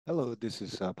Hello, this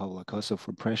is Pablo Acosta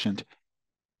from Prescient.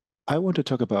 I want to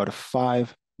talk about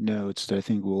 5 nodes that I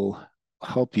think will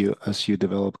help you as you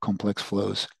develop complex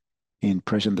flows in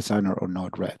Prescient Designer or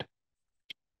Node-RED.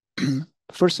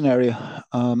 First scenario,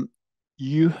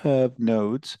 you have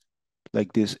nodes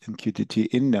like this MQTT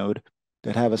in node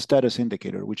that have a status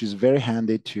indicator, which is very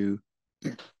handy to,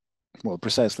 well,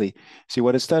 precisely see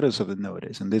what the status of the node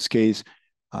is. In this case,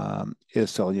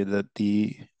 it's telling you that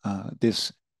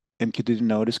this MQTT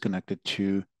node is connected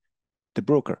to the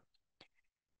broker.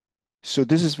 So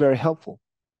this is very helpful.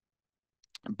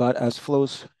 But as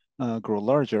flows grow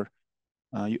larger,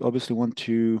 you obviously want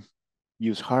to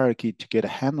use hierarchy to get a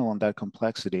handle on that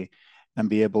complexity and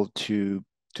be able to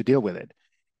deal with it.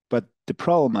 But the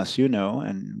problem, as you know,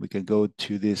 and we can go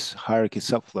to this hierarchy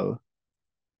subflow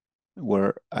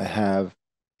where I have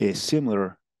a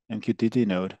similar MQTT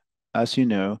node. As you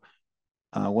know,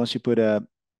 once you put a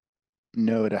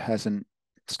node that has a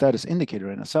status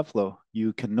indicator in a subflow,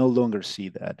 you can no longer see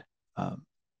that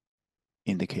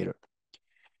indicator.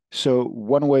 So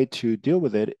one way to deal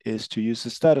with it is to use the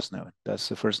status node. That's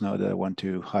the first node that I want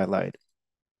to highlight.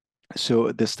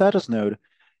 So the status node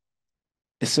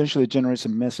essentially generates a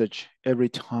message every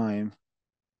time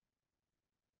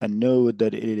a node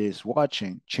that it is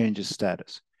watching changes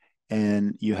status.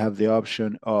 And you have the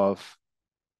option of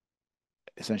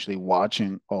essentially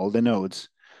watching all the nodes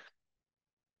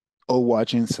or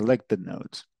watching selected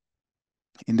nodes.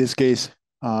 In this case,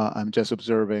 I'm just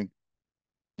observing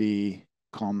the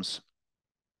comms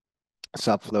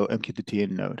subflow MQTT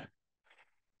in node.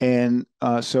 And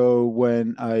so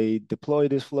when I deploy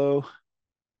this flow,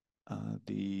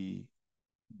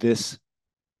 this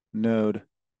node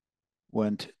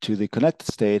went to the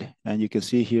connected state, and you can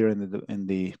see here in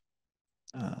the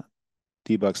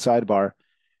debug sidebar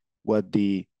what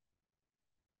the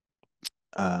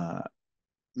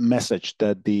message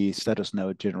that the status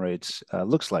node generates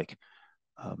looks like.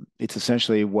 It's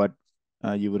essentially what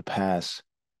you would pass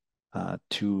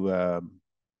to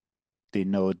the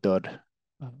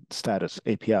node.status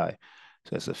API.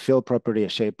 So it's a fill property, a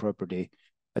shape property,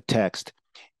 a text,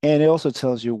 and it also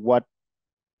tells you what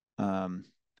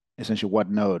essentially what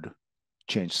node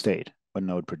changed state, what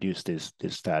node produced this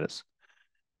status,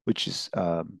 which is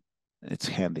it's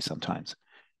handy sometimes.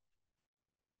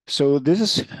 So this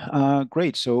is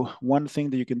great. So one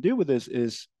thing that you can do with this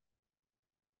is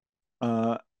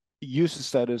use the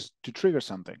status to trigger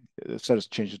something. The status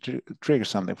change to trigger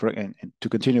something. And to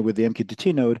continue with the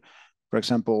MQTT node, for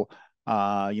example,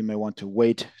 you may want to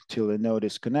wait till the node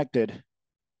is connected.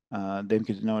 The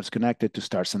MQTT node is connected to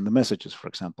start sending the messages, for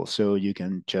example. So you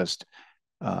can just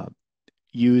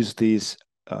use this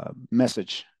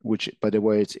message, which, by the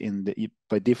way, it's in the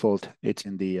by default, it's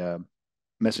in the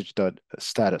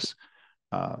message.status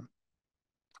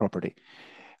property.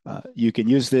 You can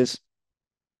use this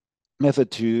method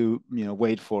to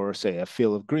wait for, say, a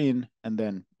fill of green, and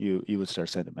then you would start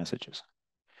sending messages.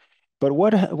 But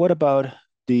what about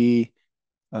the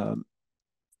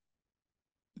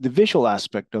visual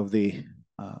aspect of the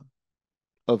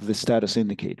status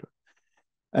indicator?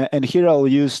 And here I'll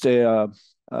use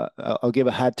I'll give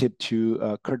a hat tip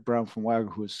to Kurt Brown from Wire,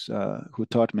 who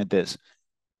taught me this.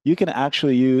 You can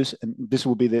actually use, and this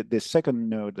will be the second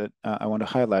node that I want to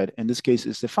highlight. In this case,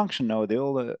 is the function node, the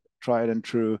old tried and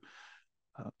true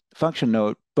function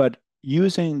node, but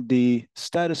using the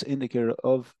status indicator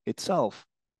of itself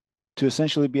to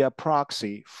essentially be a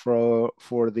proxy for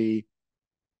the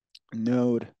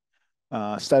node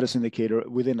status indicator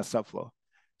within a subflow.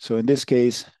 So in this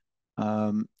case,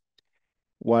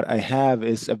 what I have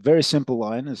is a very simple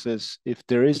line. It says, if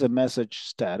there is a message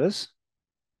status,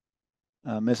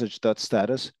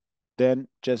 message.status, then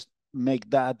just make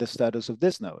that the status of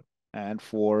this node. And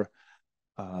for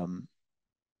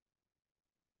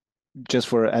just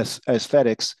for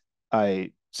aesthetics,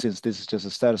 since this is just a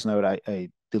status node, I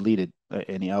deleted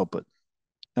any output.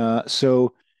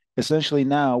 So essentially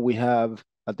now we have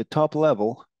at the top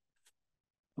level,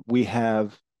 we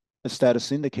have a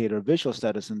status indicator, visual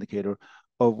status indicator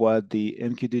of what the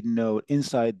MQTT node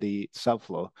inside the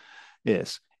subflow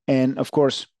is. And of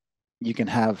course, you can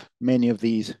have many of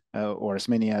these or as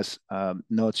many as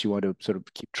nodes you want to sort of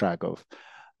keep track of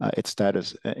its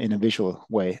status in a visual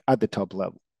way at the top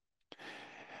level.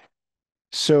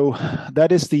 So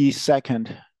that is the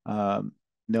second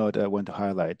node I want to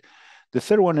highlight. The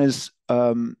third one is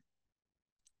what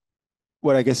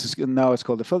I guess is now it's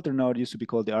called the filter node. It used to be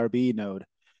called the RBE node,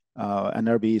 and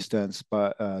RBE stands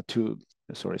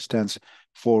stands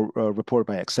for report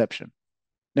by exception.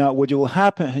 Now, what you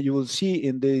will see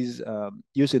in these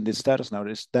using this status node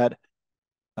is that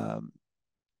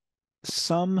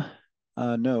some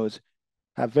nodes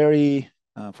have very,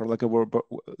 for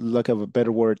lack of a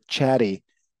better word, chatty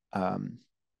um,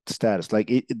 status. Like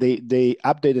they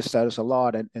update the status a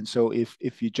lot, and so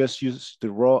if you just use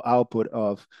the raw output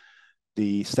of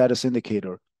the status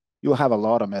indicator, you'll have a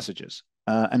lot of messages,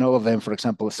 and all of them, for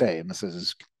example, say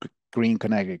messages green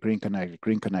connected, green connected,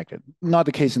 green connected. Not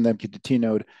the case in the MQTT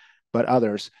node, but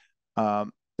others.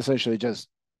 Essentially, just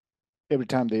every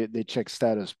time they check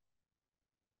status,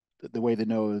 the way the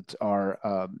nodes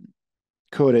are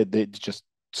coded, they just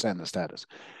send the status.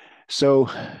 So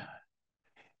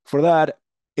for that,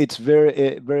 it's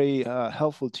very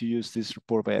helpful to use this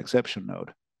report by exception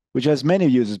node, which has many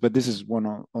uses, but this is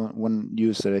one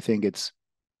use that I think it's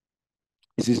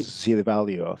easy to see the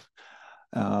value of.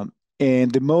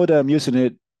 And the mode I'm using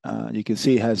it, you can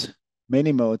see, has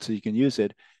many modes, so you can use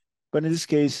it. But in this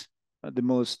case, the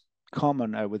most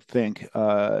common, I would think,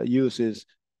 use is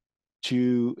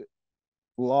to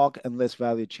log and list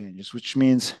value changes, which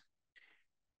means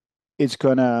it's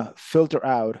gonna filter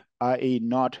out, i.e.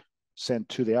 not send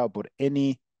to the output,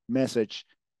 any message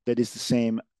that is the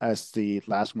same as the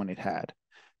last one it had.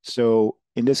 So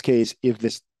in this case,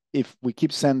 if we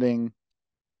keep sending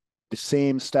the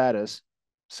same status,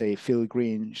 say fill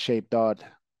green shape dot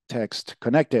text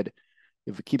connected,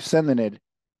 if we keep sending it,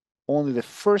 only the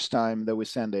first time that we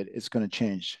send it, it's going to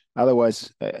change.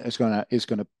 Otherwise, it's going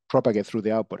to propagate through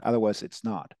the output. Otherwise, it's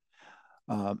not.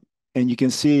 And you can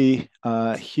see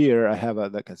here, I have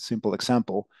like a simple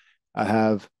example. I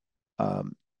have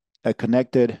a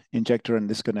connected injector and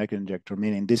disconnected injector,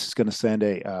 meaning this is going to send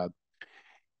a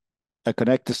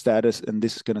connected status, and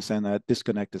this is going to send a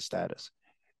disconnected status.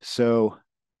 So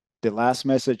the last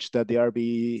message that the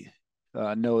RB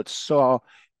node saw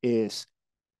is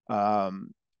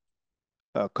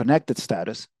connected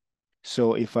status.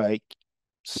 So if I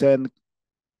send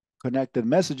connected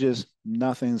messages,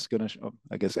 nothing's going to show.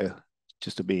 I guess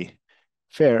just to be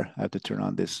fair, I have to turn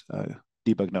on this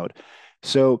debug node.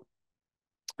 So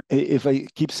if I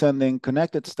keep sending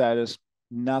connected status,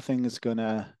 nothing is going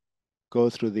to go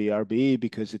through the RBE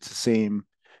because it's the same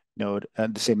node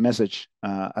and the same message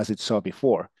as it saw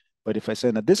before. But if I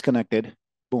send a disconnected,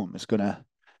 boom, it's going to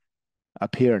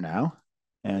appear now.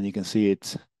 And you can see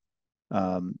it's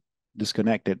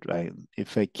disconnected, right?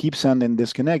 If I keep sending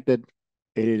disconnected,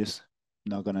 it is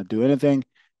not going to do anything.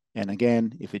 And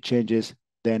again, if it changes,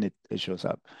 then it shows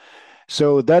up.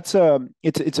 So that's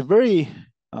it's a very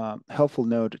helpful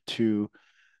node to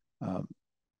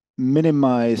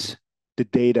minimize the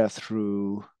data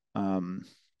through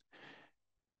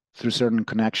certain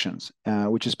connections,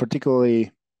 which is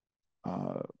particularly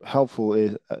helpful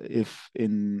if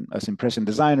as in Prescient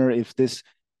Designer, if this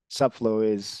subflow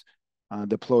is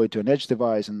deployed to an edge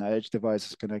device and the edge device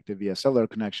is connected via cellular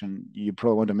connection, you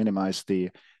probably want to minimize the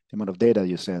amount of data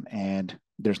you send. And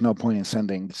there's no point in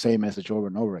sending the same message over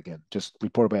and over again. Just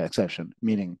report by exception,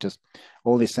 meaning just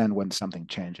only send when something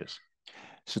changes.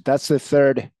 So that's the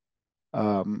third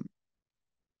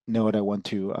node I want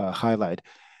to highlight.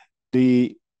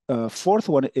 The fourth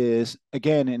one is,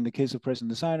 again, in the case of Prescient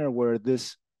Designer, where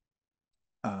this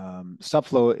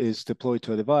subflow is deployed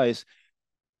to a device,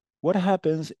 what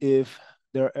happens if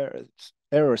there are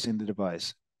errors in the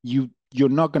device? You're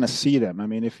not going to see them. I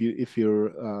mean, if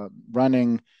you're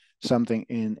running something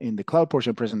in the cloud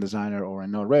portion of Prescient Designer or in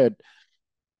Node-RED,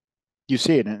 you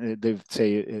see it, and they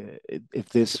say if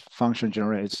this function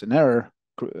generates an error,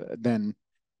 then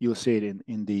you'll see it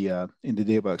in the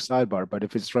debug sidebar. But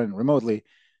if it's running remotely,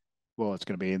 well, it's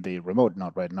going to be in the remote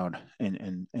Node-RED node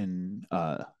in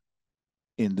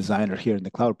Designer here in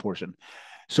the cloud portion.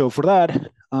 So for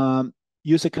that,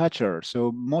 use a catcher.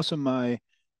 So most of my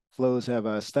flows have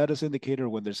a status indicator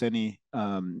when there's any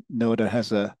node that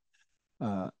has a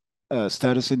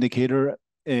status indicator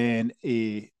and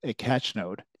a catch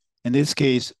node. In this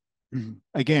case,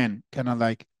 again, kind of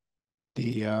like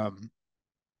the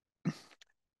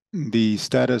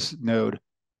status node,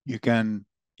 you can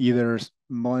either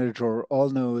monitor all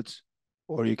nodes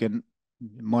or you can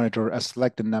monitor a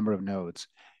selected number of nodes.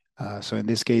 So in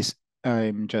this case,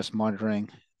 I'm just monitoring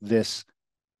this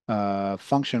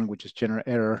function, which is generate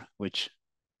error, which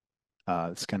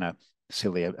it's kind of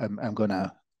silly.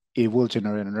 It will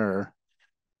generate an error.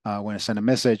 When I send a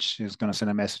message, it's going to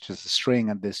send a message as a string,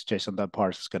 and this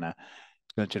JSON.parse is going to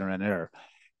generate an error.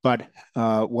 But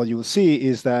what you will see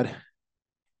is that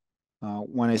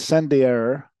when I send the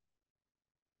error,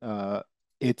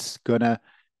 it's gonna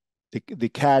the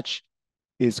catch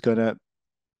is gonna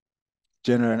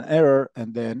generate an error,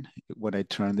 and then when I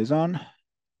turn this on,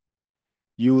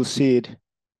 you will see it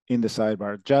in the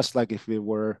sidebar, just like if it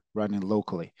were running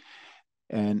locally.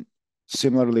 And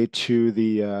similarly to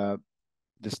the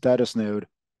the status node,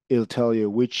 it'll tell you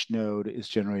which node is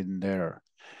generating the error.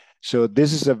 So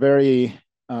this is a very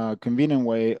convenient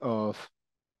way of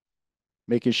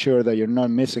making sure that you're not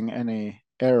missing any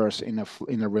errors in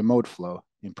a remote flow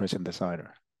in Prescient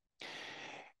Designer.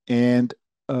 And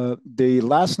the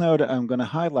last node I'm going to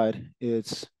highlight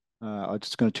is, I'm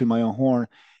just going to toot my own horn,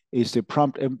 is the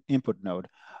prompt input node.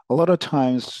 A lot of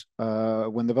times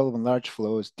when developing large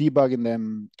flows, debugging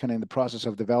them, kind of in the process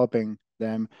of developing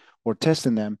them or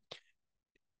testing them,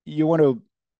 you want to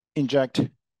inject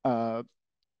a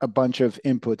bunch of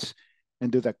inputs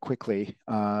and do that quickly,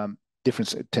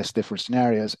 test different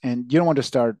scenarios. And you don't want to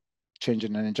start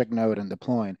changing an inject node and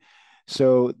deploying.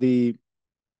 So the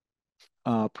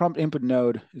prompt input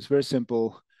node is very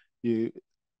simple. You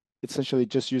essentially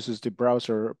just uses the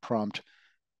browser prompt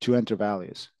to enter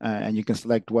values, and you can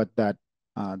select what that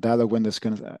dialog window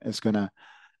is gonna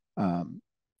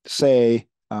say,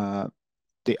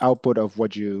 the output of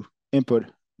what you input,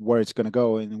 where it's going to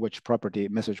go in which property,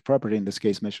 message property, in this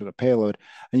case, measure the payload.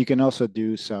 And you can also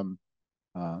do some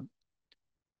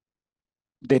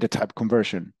data type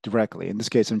conversion directly. In this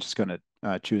case, I'm just going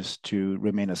to choose to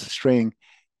remain as a string,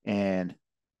 and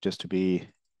just to be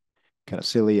kind of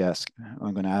silly, I'm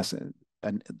going to ask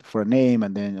for a name,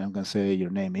 and then I'm going to say your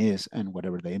name is, and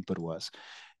whatever the input was,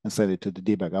 and set it to the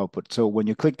debug output. So when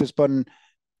you click this button,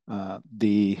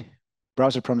 the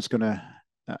browser prompt is going to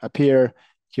appear.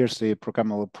 Here's the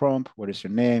programmable prompt. What is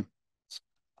your name?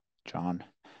 John.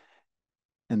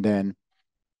 And then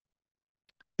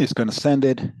it's going to send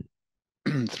it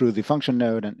through the function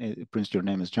node, and it prints your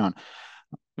name as John.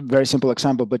 Very simple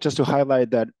example, but just to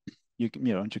highlight that you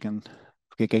can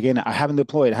click again. I haven't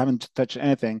deployed, I haven't touched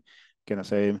anything. Can I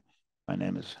say my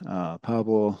name is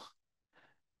Pablo,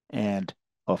 and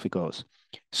off it goes.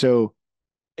 So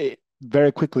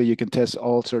very quickly you can test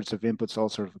all sorts of inputs, all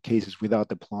sorts of cases without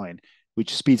deploying,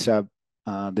 which speeds up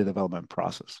the development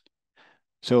process.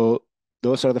 So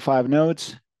those are the 5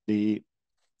 nodes: the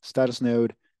status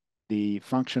node, the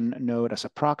function node as a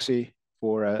proxy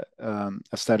for a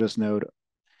status node,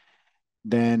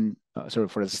 then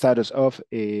for the status of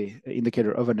a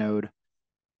indicator of a node,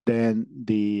 then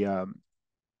the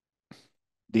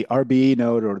RBE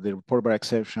node, or the report by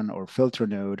exception or filter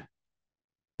node.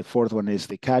 The 4th one is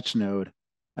the catch node,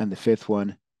 and the 5th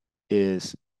one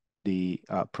is the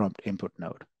prompt input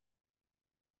node.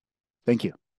 Thank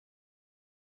you.